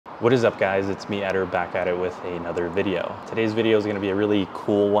What is up, guys? It's me, Eder, back at it with another video. Today's video is going to be a really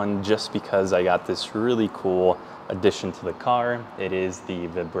cool one just because I got this really cool addition to the car. It is the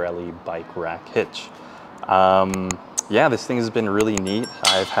Vibrelli bike rack hitch. Yeah, this thing has been really neat.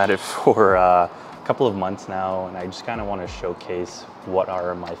 I've had it for a couple of months now, and I just kind of want to showcase what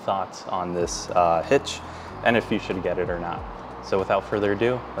are my thoughts on this hitch and if you should get it or not. So without further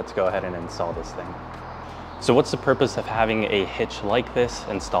ado, let's go ahead and install this thing. So what's the purpose of having a hitch like this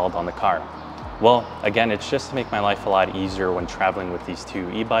installed on the car? Well, again, it's just to make my life a lot easier when traveling with these two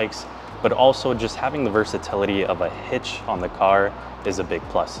e-bikes, but also just having the versatility of a hitch on the car is a big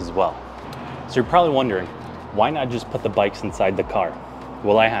plus as well. So you're probably wondering, why not just put the bikes inside the car?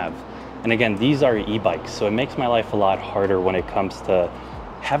 Well, I have. And again, these are e-bikes, so it makes my life a lot harder when it comes to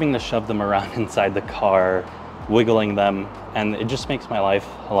having to shove them around inside the car, wiggling them, and it just makes my life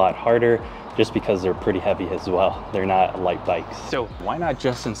a lot harder just because they're pretty heavy as well. They're not light bikes. So why not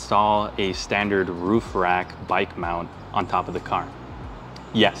just install a standard roof rack bike mount on top of the car?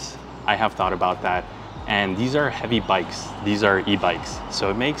 Yes, I have thought about that. And these are heavy bikes. These are e-bikes. So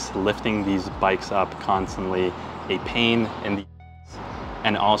it makes lifting these bikes up constantly a pain in the ass.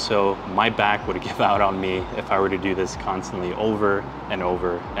 And also my back would give out on me if I were to do this constantly over and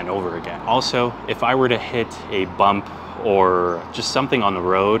over and over again. Also, if I were to hit a bump or just something on the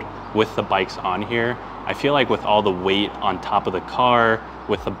road with the bikes on here, I feel like with all the weight on top of the car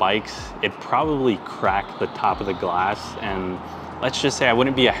with the bikes, it'd probably crack the top of the glass, and let's just say I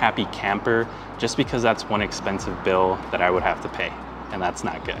wouldn't be a happy camper just because that's one expensive bill that I would have to pay, and that's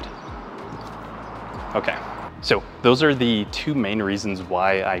not good. Okay, so those are the two main reasons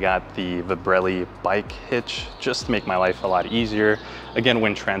why I got the Vibrelli bike hitch, just to make my life a lot easier, again,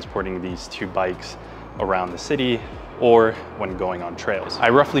 when transporting these two bikes around the city or when going on trails. I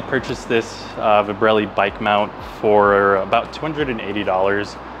roughly purchased this Vibrelli bike mount for about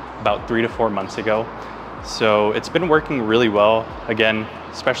 $280 about 3 to 4 months ago. So it's been working really well, again,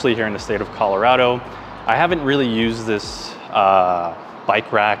 especially here in the state of Colorado. I haven't really used this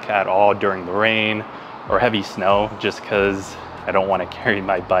bike rack at all during the rain or heavy snow, just because I don't want to carry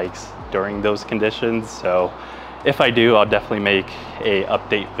my bikes during those conditions. So if I do, I'll definitely make a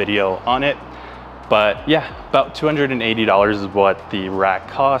update video on it. But yeah, about $280 is what the rack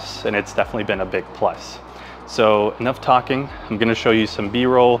costs, and it's definitely been a big plus. So enough talking. I'm gonna show you some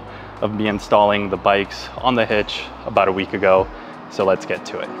B-roll of me installing the bikes on the hitch about a week ago. So let's get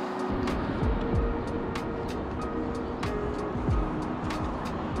to it.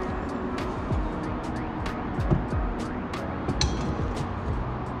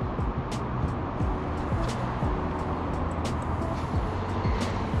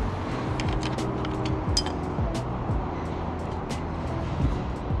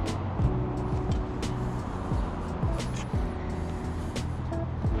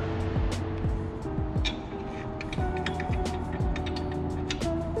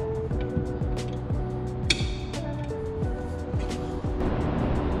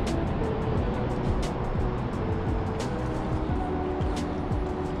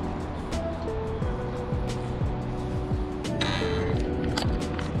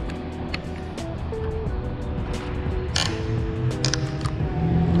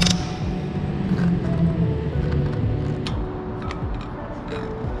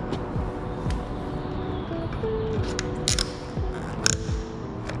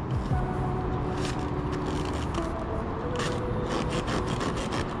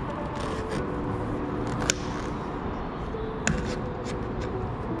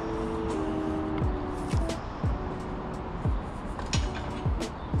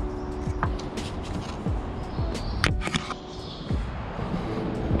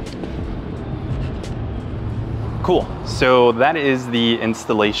 Cool, so that is the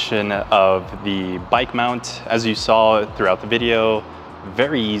installation of the bike mount. As you saw throughout the video,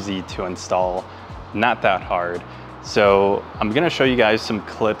 very easy to install, not that hard. So I'm gonna show you guys some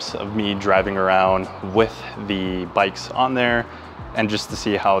clips of me driving around with the bikes on there and just to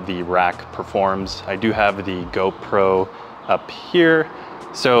see how the rack performs. I do have the GoPro up here,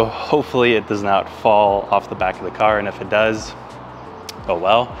 so hopefully it does not fall off the back of the car, and if it does, oh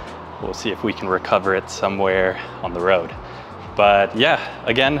well. We'll see if we can recover it somewhere on the road. But yeah,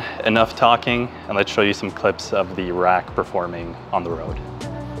 again, enough talking, and let's show you some clips of the rack performing on the road.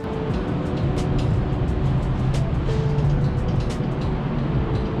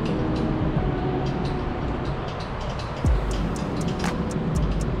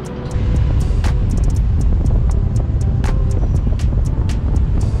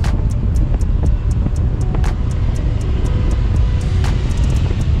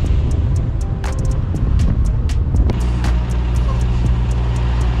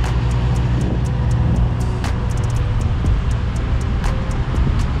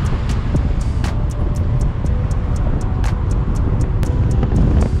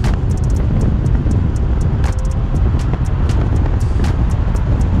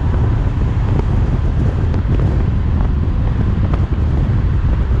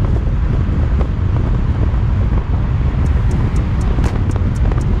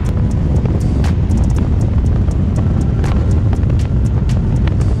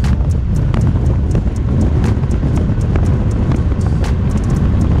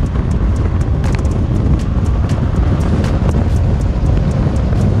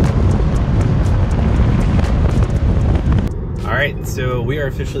 are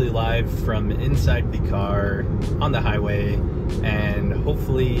officially live from inside the car on the highway, and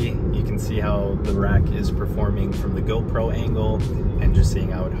hopefully you can see how the rack is performing from the GoPro angle and just seeing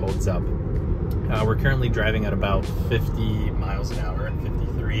how it holds up. We're currently driving at about 50 miles an hour,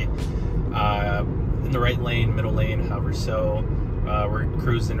 53, in the right lane, middle lane, however so. We're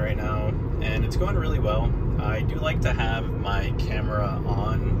cruising right now, and it's going really well. I do like to have my camera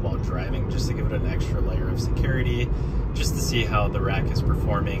on while driving just to give it an extra layer of security, just to see how the rack is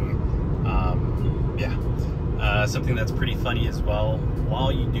performing. Something that's pretty funny as well,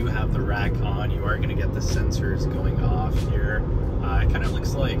 while you do have the rack on, you are going to get the sensors going off here. It kind of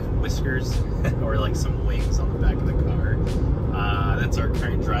looks like whiskers or like some wings on the back of the car. That's our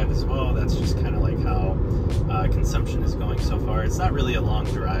current drive as well. That's just kind of like how consumption is going so far. It's not really a long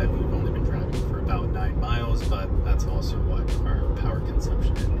drive. We've only been driving for about 9 miles, but that's also what our power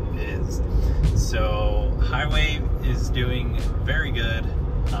consumption is. So highway is doing very good.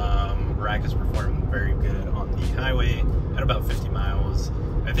 Rack is performing very good on the highway at about 50 miles.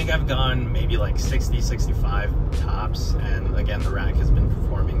 I think I've gone maybe like 60, 65 tops, and again, the rack has been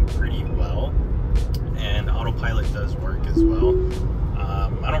performing pretty well, and autopilot does work as well.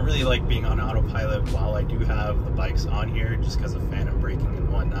 I don't really like being on autopilot while I do have the bikes on here, just because of phantom braking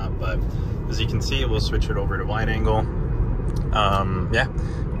and whatnot, but as you can see, we'll switch it over to wide angle. Yeah,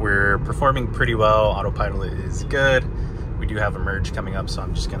 we're performing pretty well. Autopilot is good. We do have a merge coming up, so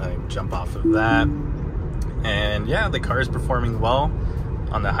I'm just gonna jump off of that. And yeah, the car is performing well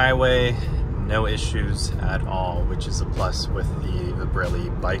on the highway, no issues at all, which is a plus with the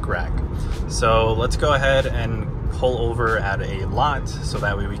Vibrelli bike rack. So let's go ahead and pull over at a lot so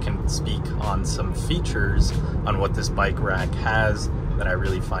that way we can speak on some features on what this bike rack has that I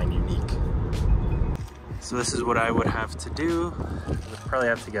really find unique. So this is what I would have to do. I'd probably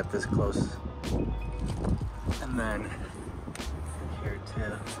have to get this close. And then here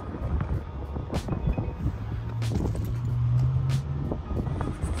too.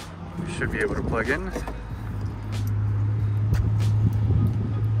 We should be able to plug in.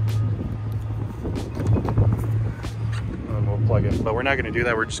 And we'll plug in, but we're not going to do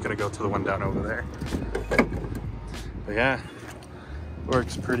that. We're just going to go to the one down over there. But yeah,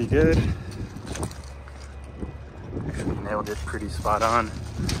 works pretty good. Actually nailed it pretty spot on.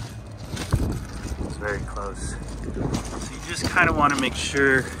 It's very close. So you just kind of want to make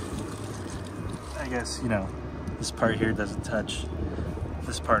sure, I guess, you know, this part here doesn't touch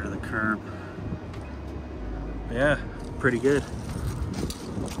this part of the curb. But yeah, pretty good.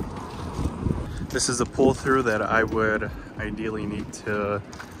 This is a pull through that I would ideally need to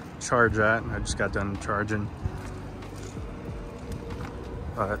charge at. I just got done charging,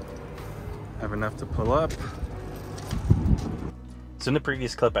 but I have enough to pull up. So in the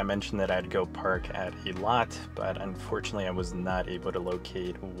previous clip, I mentioned that I'd go park at a lot, but unfortunately I was not able to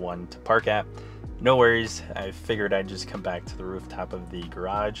locate one to park at. No worries, I figured I'd just come back to the rooftop of the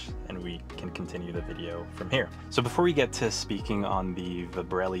garage and we can continue the video from here. So before we get to speaking on the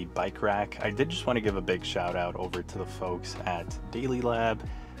Vibrelli bike rack, I did just want to give a big shout out over to the folks at DailyLab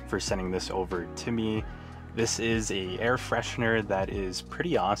for sending this over to me. This is a air freshener that is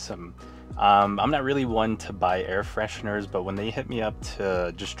pretty awesome. I'm not really one to buy air fresheners, but when they hit me up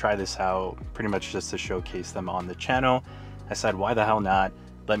to just try this out, pretty much just to showcase them on the channel, I said, why the hell not?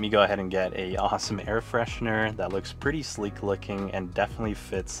 Let me go ahead and get a awesome air freshener that looks pretty sleek looking and definitely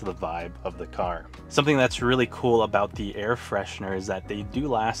fits the vibe of the car. Something that's really cool about the air freshener is that they do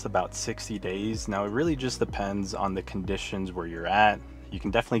last about 60 days. Now it really just depends on the conditions where you're at. You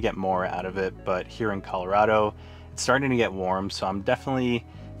can definitely get more out of it, but here in Colorado, it's starting to get warm, so I'm definitely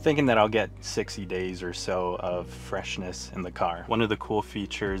thinking that I'll get 60 days or so of freshness in the car. One of the cool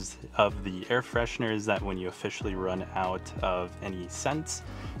features of the air freshener is that when you officially run out of any scents,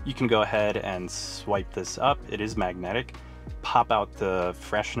 you can go ahead and swipe this up. It is magnetic. Pop out the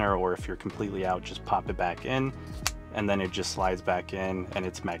freshener, or if you're completely out, just pop it back in, and then it just slides back in, and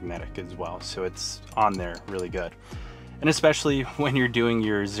it's magnetic as well. So it's on there really good. And especially when you're doing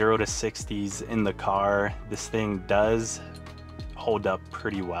your 0 to 60s in the car, this thing does hold up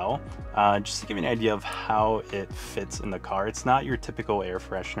pretty well. Just to give you an idea of how it fits in the car, it's not your typical air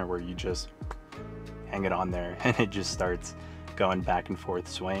freshener where you just hang it on there and it just starts going back and forth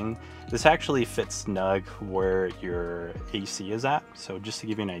swaying. This actually fits snug where your AC is at. So just to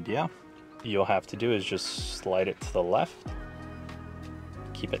give you an idea, you'll have to do is just slide it to the left,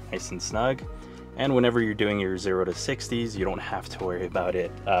 keep it nice and snug. And whenever you're doing your 0 to 60s, you don't have to worry about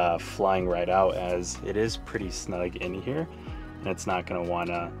it flying right out, as it is pretty snug in here. And it's not gonna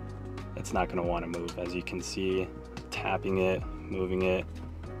wanna move. As you can see, tapping it, moving it,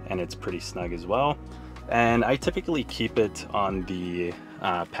 and it's pretty snug as well. And I typically keep it on the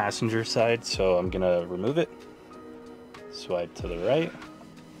passenger side, so I'm gonna remove it, swipe to the right.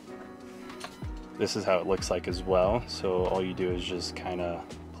 This is how it looks like as well. So all you do is just kind of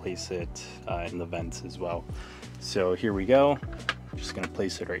place it in the vents as well. So here we go. I'm just gonna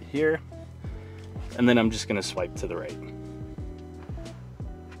place it right here. And then I'm just gonna swipe to the right.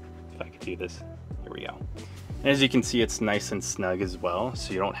 If I could do this, here we go. And as you can see, it's nice and snug as well.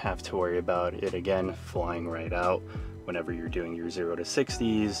 So you don't have to worry about it again, flying right out whenever you're doing your 0 to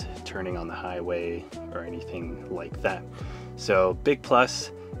 60s, turning on the highway or anything like that. So big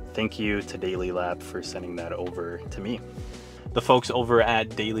plus. Thank you to DailyLab for sending that over to me. The folks over at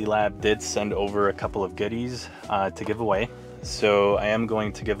DailyLab did send over a couple of goodies to give away. So I am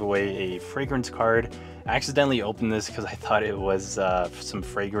going to give away a fragrance card. I accidentally opened this because I thought it was some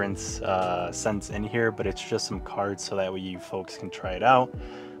fragrance scents in here, but it's just some cards so that way you folks can try it out.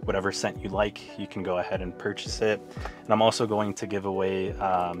 Whatever scent you like, you can go ahead and purchase it. And I'm also going to give away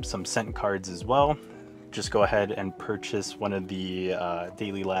some scent cards as well. Just go ahead and purchase one of the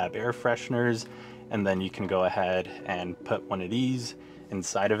DailyLab air fresheners, and then you can go ahead and put one of these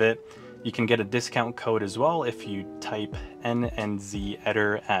inside of it. You can get a discount code as well if you type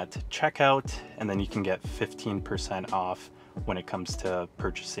NNZEDITOR at checkout, and then you can get 15% off when it comes to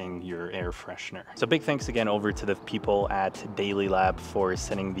purchasing your air freshener. So big thanks again over to the people at DailyLab for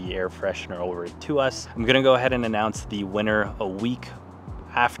sending the air freshener over to us. I'm gonna go ahead and announce the winner a week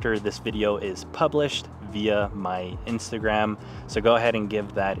after this video is published via my Instagram. So go ahead and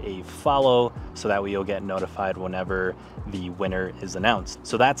give that a follow so that way you'll get notified whenever the winner is announced.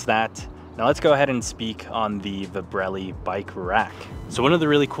 So that's that. Now let's go ahead and speak on the Vibrelli bike rack. So one of the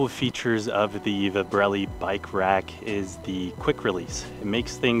really cool features of the Vibrelli bike rack is the quick release. It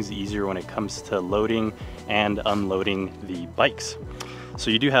makes things easier when it comes to loading and unloading the bikes.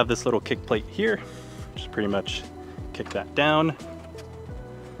 So you do have this little kick plate here, just pretty much kick that down,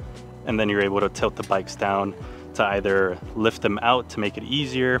 and then you're able to tilt the bikes down to either lift them out to make it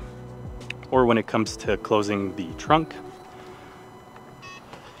easier, or when it comes to closing the trunk,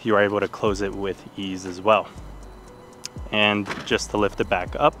 you are able to close it with ease as well. And just to lift it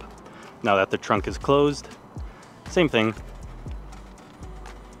back up, now that the trunk is closed, same thing,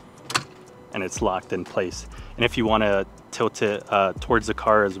 and it's locked in place. And if you want to tilt it towards the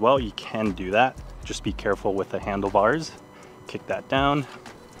car as well, you can do that. Just be careful with the handlebars. Kick that down,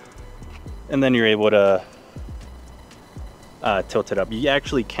 and then you're able to tilt it up. You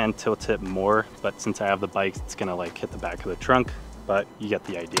actually can tilt it more, but since I have the bike, it's gonna like hit the back of the trunk, but you get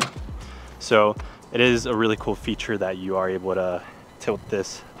the idea. So it is a really cool feature that you are able to tilt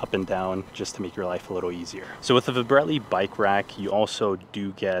this up and down just to make your life a little easier. So with the Vibrelli bike rack, you also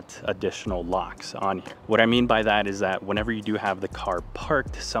do get additional locks on here. What I mean by that is that whenever you do have the car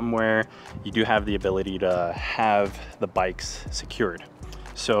parked somewhere, you do have the ability to have the bikes secured.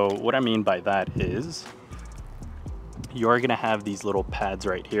 So what I mean by that is you are gonna have these little pads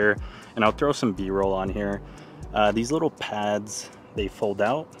right here, and I'll throw some B-roll on here. These little pads, they fold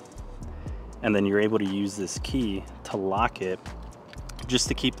out, and then you're able to use this key to lock it just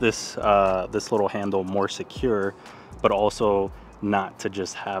to keep this, this little handle more secure, but also not to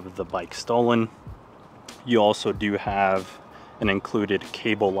just have the bike stolen. You also do have an included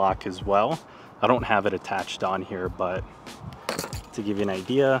cable lock as well. I don't have it attached on here, but to give you an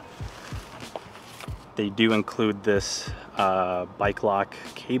idea, they do include this bike lock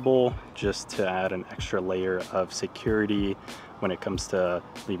cable just to add an extra layer of security when it comes to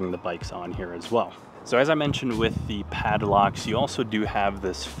leaving the bikes on here as well. So as I mentioned with the padlocks, you also do have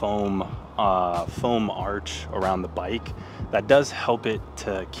this foam arch around the bike that does help it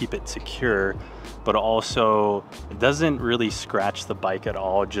to keep it secure, but also it doesn't really scratch the bike at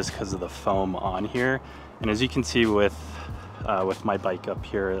all just because of the foam on here. And as you can see with my bike up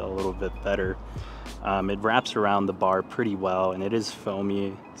here a little bit better, it wraps around the bar pretty well, and it is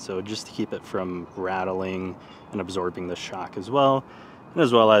foamy, so just to keep it from rattling and absorbing the shock as well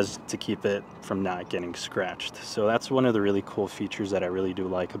as to keep it from not getting scratched. So that's one of the really cool features that I really do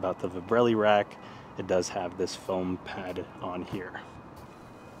like about the Vibrelli rack. It does have this foam pad on here.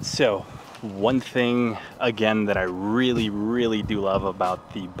 So one thing again that I really do love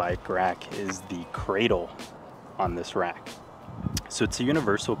about the bike rack is the cradle on this rack. So it's a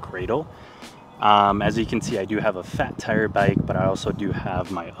universal cradle. As you can see, I do have a fat tire bike, but I also do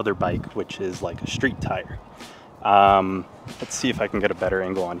have my other bike, which is like a street tire. Let's see if I can get a better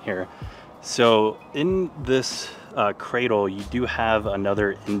angle on here. So in this cradle, you do have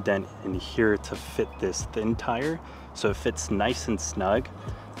another indent in here to fit this thin tire, so it fits nice and snug.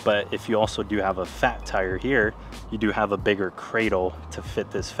 But if you also do have a fat tire here, you do have a bigger cradle to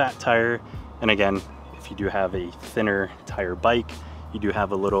fit this fat tire. And again, if you do have a thinner tire bike, you do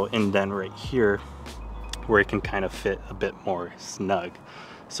have a little indent right here where it can kind of fit a bit more snug.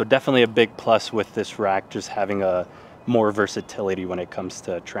 So definitely a big plus with this rack, just having a more versatility when it comes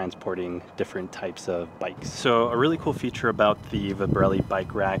to transporting different types of bikes. So a really cool feature about the Vibrelli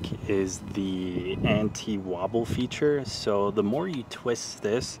bike rack is the anti-wobble feature. So the more you twist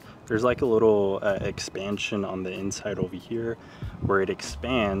this, there's like a little expansion on the inside over here where it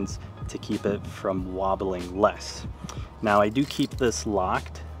expands to keep it from wobbling less. Now I do keep this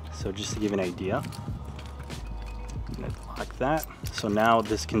locked, so just to give you an idea, I'm gonna lock that. So now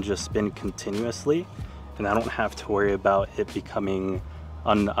this can just spin continuously, and I don't have to worry about it becoming,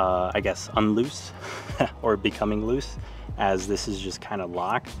 I guess, unloose or becoming loose, as this is just kind of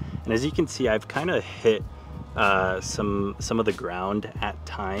locked. And as you can see, I've kind of hit some of the ground at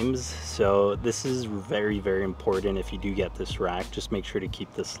times. So this is very, very important. If you do get this rack, just make sure to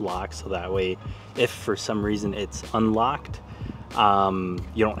keep this locked, so that way, if for some reason it's unlocked,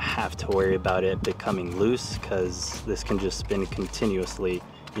 you don't have to worry about it becoming loose, because this can just spin continuously.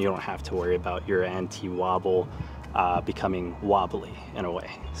 You don't have to worry about your anti-wobble becoming wobbly in a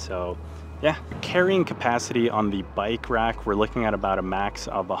way. So yeah, carrying capacity on the bike rack, we're looking at about a max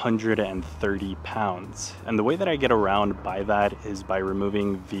of 130 pounds. And the way that I get around by that is by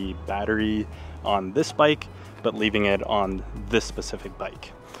removing the battery on this bike, but leaving it on this specific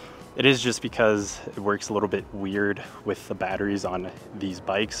bike. It is just because it works a little bit weird with the batteries on these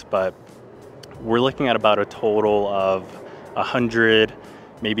bikes, but we're looking at about a total of 100,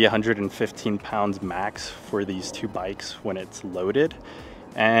 maybe 115 pounds max for these two bikes when it's loaded.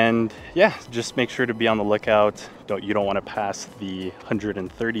 And yeah, just make sure to be on the lookout. You don't want to pass the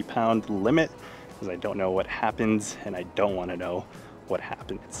 130 pound limit, because I don't know what happens, and I don't want to know what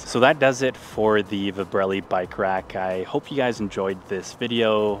happens. So that does it for the Vibrelli bike rack. I hope you guys enjoyed this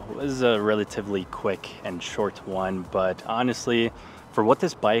video. It was a relatively quick and short one, but honestly, for what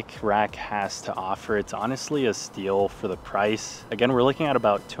this bike rack has to offer, it's honestly a steal for the price. Again, we're looking at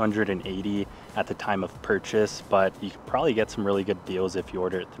about $280 at the time of purchase, but you could probably get some really good deals if you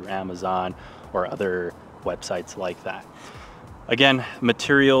order it through Amazon or other websites like that. Again,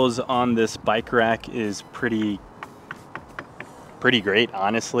 materials on this bike rack is pretty great,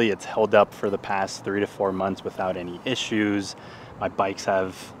 honestly. It's held up for the past 3 to 4 months without any issues. My bikes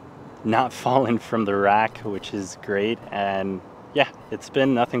have not fallen from the rack, which is great. And yeah, it's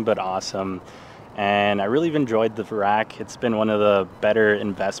been nothing but awesome. And I really have enjoyed the rack. It's been one of the better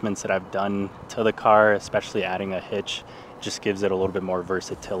investments that I've done to the car, especially adding a hitch. It just gives it a little bit more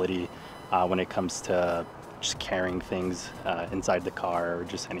versatility when it comes to just carrying things inside the car or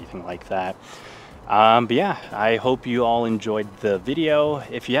just anything like that. But yeah, I hope you all enjoyed the video.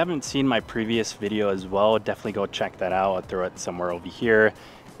 If you haven't seen my previous video as well, definitely go check that out. I'll throw it somewhere over here.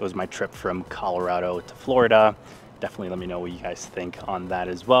 It was my trip from Colorado to Florida. Definitely let me know what you guys think on that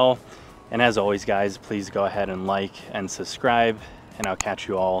as well. And as always, guys, please go ahead and like and subscribe, and I'll catch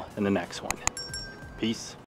you all in the next one. Peace.